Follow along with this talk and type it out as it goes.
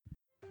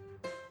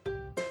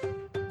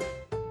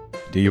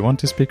Do you want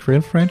to speak real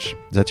French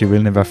that you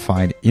will never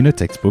find in a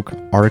textbook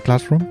or a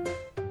classroom?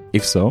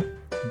 If so,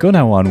 go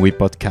now on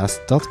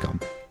wepodcast.com.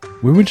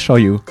 We will show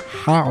you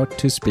how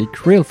to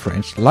speak real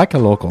French like a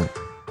local.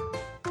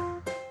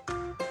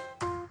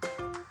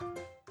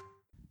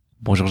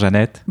 Bonjour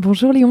Jeannette.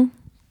 Bonjour Léon.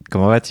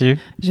 Comment vas-tu?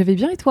 Je vais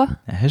bien et toi?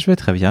 Je vais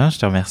très bien, je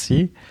te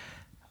remercie.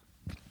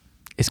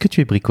 Est-ce que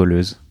tu es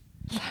bricoleuse?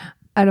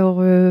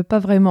 Alors, pas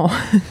vraiment.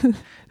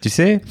 Tu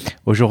sais,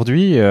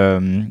 aujourd'hui,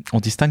 on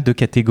distingue deux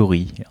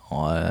catégories.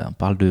 On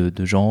parle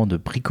de gens, de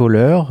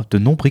bricoleurs, de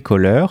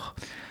non-bricoleurs.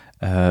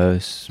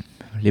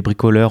 Les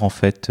bricoleurs, en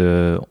fait,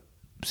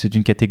 c'est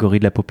une catégorie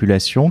de la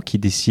population qui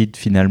décide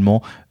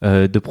finalement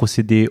de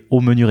procéder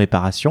aux menues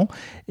réparations.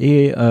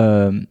 Et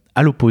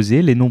à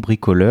l'opposé, les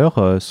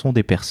non-bricoleurs sont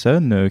des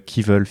personnes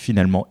qui veulent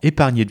finalement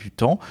épargner du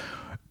temps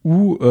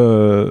ou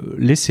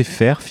laisser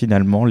faire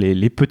finalement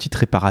les petites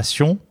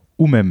réparations,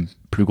 ou même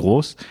plus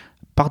grosses,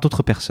 par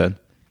d'autres personnes.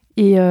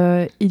 Et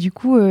du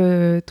coup,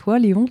 toi,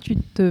 Léon, tu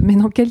te mets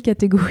dans quelle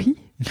catégorie?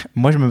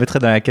 Moi, je me mettrais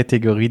dans la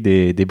catégorie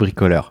des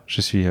bricoleurs.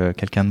 Je suis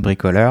quelqu'un de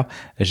bricoleur.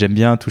 J'aime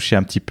bien toucher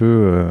un petit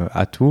peu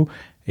à tout.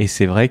 Et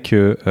c'est vrai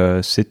que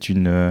c'est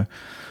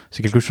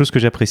quelque chose que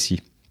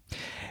j'apprécie.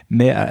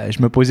 Mais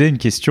je me posais une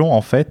question,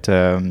 en fait.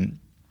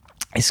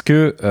 Est-ce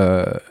que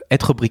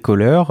être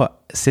bricoleur,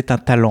 c'est un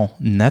talent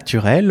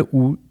naturel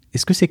ou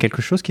est-ce que c'est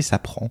quelque chose qui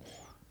s'apprend?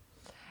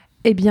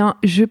 Eh bien,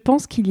 je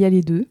pense qu'il y a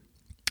les deux.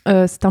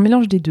 C'est un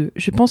mélange des deux.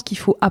 Je pense qu'il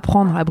faut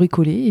apprendre à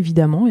bricoler,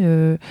 évidemment.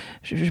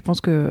 Je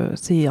pense que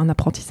c'est un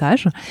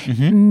apprentissage.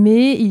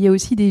 Mais il y a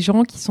aussi des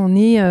gens qui sont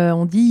nés,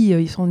 on dit,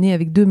 ils sont nés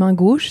avec deux mains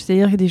gauches,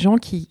 c'est-à-dire des gens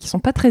qui sont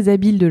pas très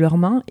habiles de leurs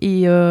mains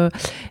et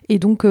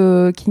donc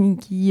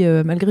qui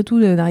malgré tout,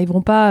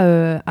 n'arriveront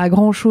pas à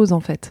grand-chose,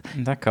 en fait.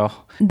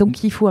 D'accord.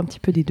 Donc, il faut un petit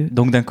peu des deux.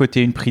 Donc, d'un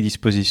côté, une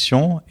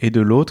prédisposition et de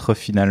l'autre,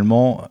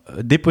 finalement,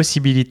 des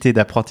possibilités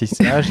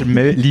d'apprentissage,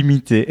 mais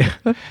limitées.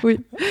 Oui.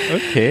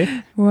 Ok.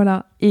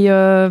 Voilà. Et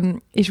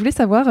je voulais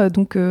savoir,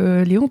 donc,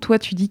 Léon, toi,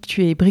 tu dis que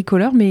tu es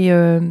bricoleur, mais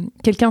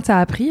quelqu'un t'a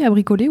appris à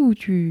bricoler ou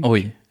tu...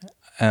 Oui.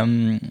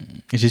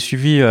 J'ai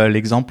suivi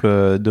l'exemple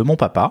de mon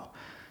papa.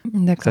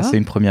 D'accord. Ça, c'est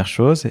une première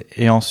chose.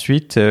 Et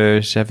ensuite,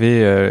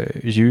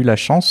 j'ai eu la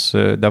chance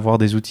d'avoir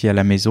des outils à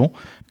la maison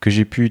que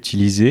j'ai pu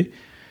utiliser.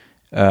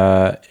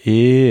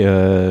 Et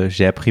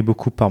j'ai appris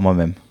beaucoup par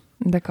moi-même.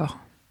 D'accord.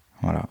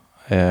 Voilà.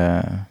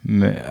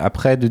 Mais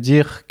après, de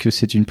dire que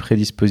c'est une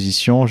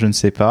prédisposition, je ne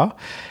sais pas.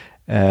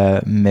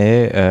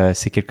 Mais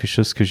c'est quelque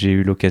chose que j'ai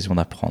eu l'occasion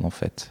d'apprendre, en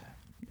fait.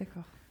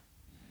 D'accord.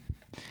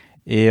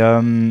 Et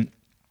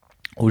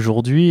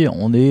aujourd'hui,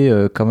 on est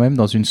quand même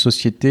dans une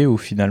société où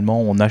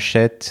finalement on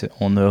achète,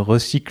 on ne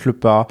recycle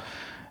pas.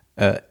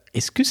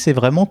 Est-ce que c'est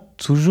vraiment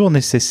toujours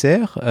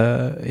nécessaire?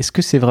 Est-ce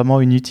que c'est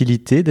vraiment une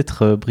utilité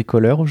d'être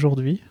bricoleur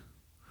aujourd'hui?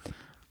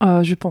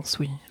 Je pense,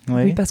 oui.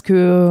 Oui, parce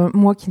que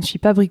moi qui ne suis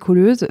pas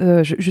bricoleuse,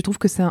 je trouve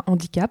que c'est un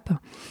handicap.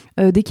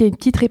 Dès qu'il y a une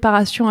petite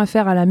réparation à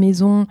faire à la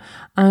maison,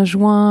 un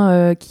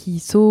joint qui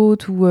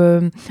saute ou,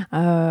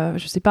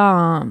 je sais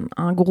pas,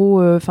 un gros,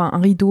 un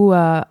rideau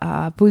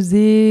à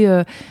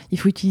poser, il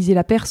faut utiliser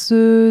la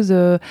perceuse.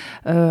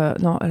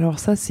 Non, alors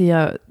ça, c'est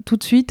tout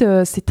de suite,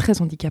 c'est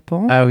très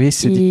handicapant. Ah oui,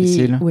 c'est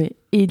difficile. Oui.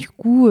 Et du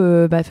coup,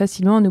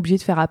 facilement, on est obligé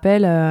de faire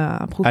appel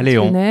à un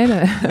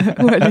professionnel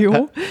ou à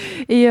Léon.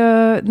 Et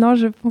non,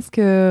 je pense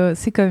que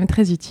c'est quand même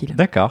très utile.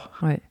 D'accord.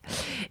 Ouais.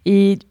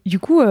 Et du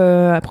coup,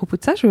 à propos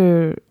de ça,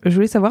 je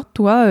voulais savoir,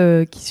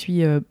 toi qui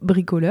suis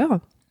bricoleur,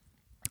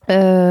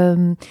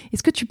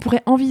 est-ce que tu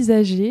pourrais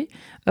envisager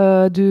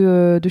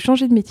de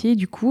changer de métier,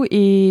 du coup,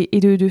 et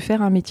de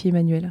faire un métier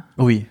manuel?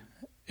 Oui,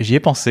 j'y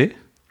ai pensé.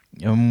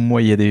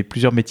 Moi, il y a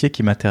plusieurs métiers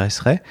qui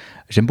m'intéresseraient.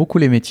 J'aime beaucoup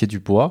les métiers du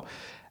bois.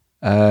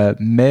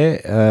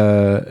 Mais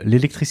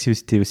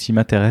l'électricité aussi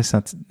m'intéresse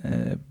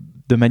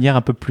de manière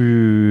un peu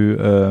plus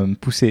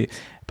poussée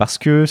parce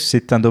que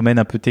c'est un domaine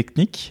un peu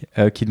technique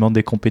qui demande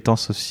des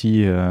compétences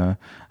aussi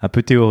un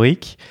peu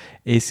théoriques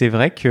et c'est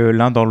vrai que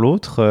l'un dans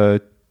l'autre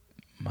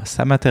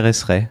ça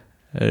m'intéresserait.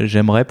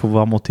 J'aimerais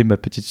pouvoir monter ma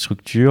petite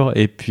structure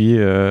et puis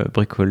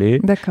bricoler.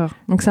 D'accord,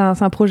 donc c'est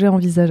un projet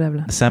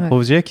envisageable. C'est un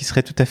projet qui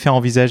serait tout à fait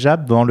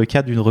envisageable dans le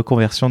cadre d'une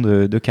reconversion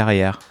de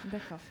carrière.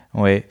 D'accord.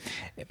 Oui.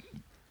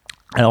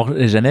 Alors,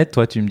 Jeannette,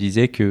 toi, tu me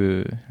disais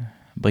que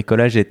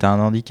bricolage est un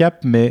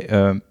handicap, mais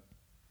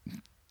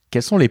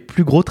quels sont les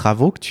plus gros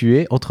travaux que tu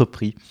aies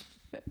entrepris?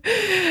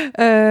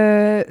 Tu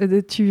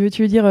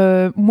veux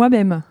dire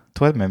moi-même?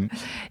 Toi-même.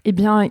 Eh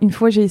bien, une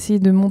fois, j'ai essayé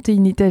de monter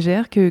une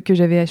étagère que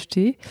j'avais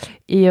achetée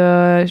et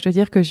je dois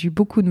dire que j'ai eu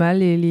beaucoup de mal.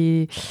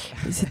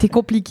 C'était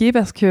compliqué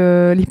parce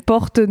que les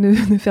portes ne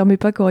fermaient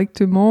pas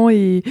correctement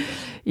et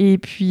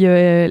puis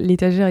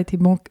l'étagère était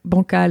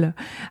bancale.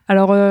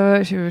 Alors,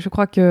 je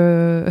crois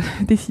que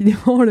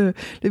décidément, le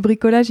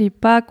bricolage n'est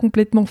pas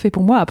complètement fait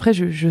pour moi. Après,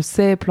 je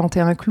sais planter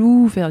un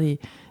clou, faire des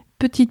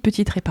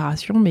petites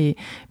réparations, mais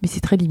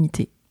c'est très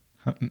limité.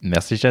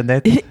 Merci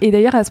Jeannette. Et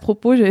d'ailleurs, à ce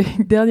propos, j'ai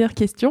une dernière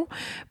question.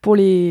 Pour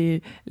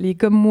les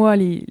comme moi,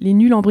 les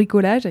nuls en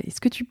bricolage, est-ce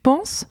que tu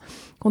penses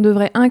qu'on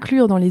devrait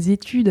inclure dans les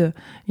études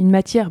une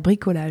matière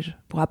bricolage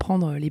pour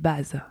apprendre les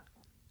bases?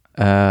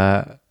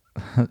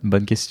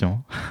 Bonne question.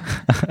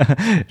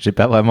 J'ai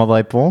pas vraiment de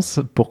réponse.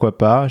 Pourquoi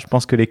pas? Je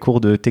pense que les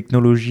cours de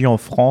technologie en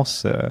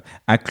France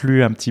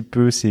incluent un petit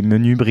peu ces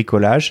menus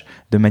bricolage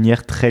de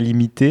manière très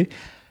limitée.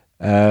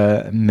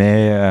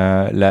 Mais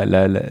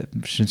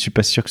je ne suis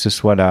pas sûr que ce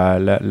soit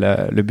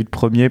le but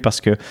premier,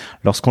 parce que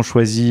lorsqu'on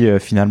choisit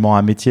finalement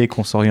un métier et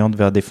qu'on s'oriente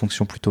vers des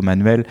fonctions plutôt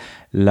manuelles,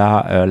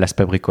 là,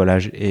 l'aspect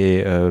bricolage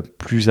est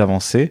plus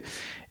avancé.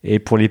 Et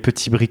pour les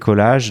petits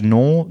bricolages,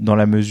 non, dans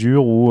la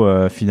mesure où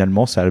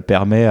finalement ça le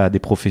permet à des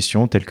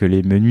professions telles que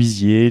les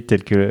menuisiers,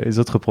 telles que les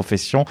autres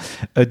professions,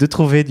 de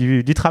trouver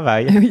du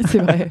travail. Oui, c'est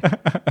vrai.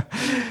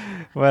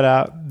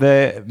 Voilà.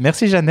 Ben,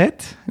 merci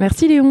Jeannette.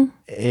 Merci Léon.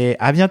 Et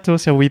à bientôt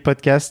sur Oui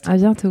Podcast. À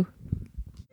bientôt.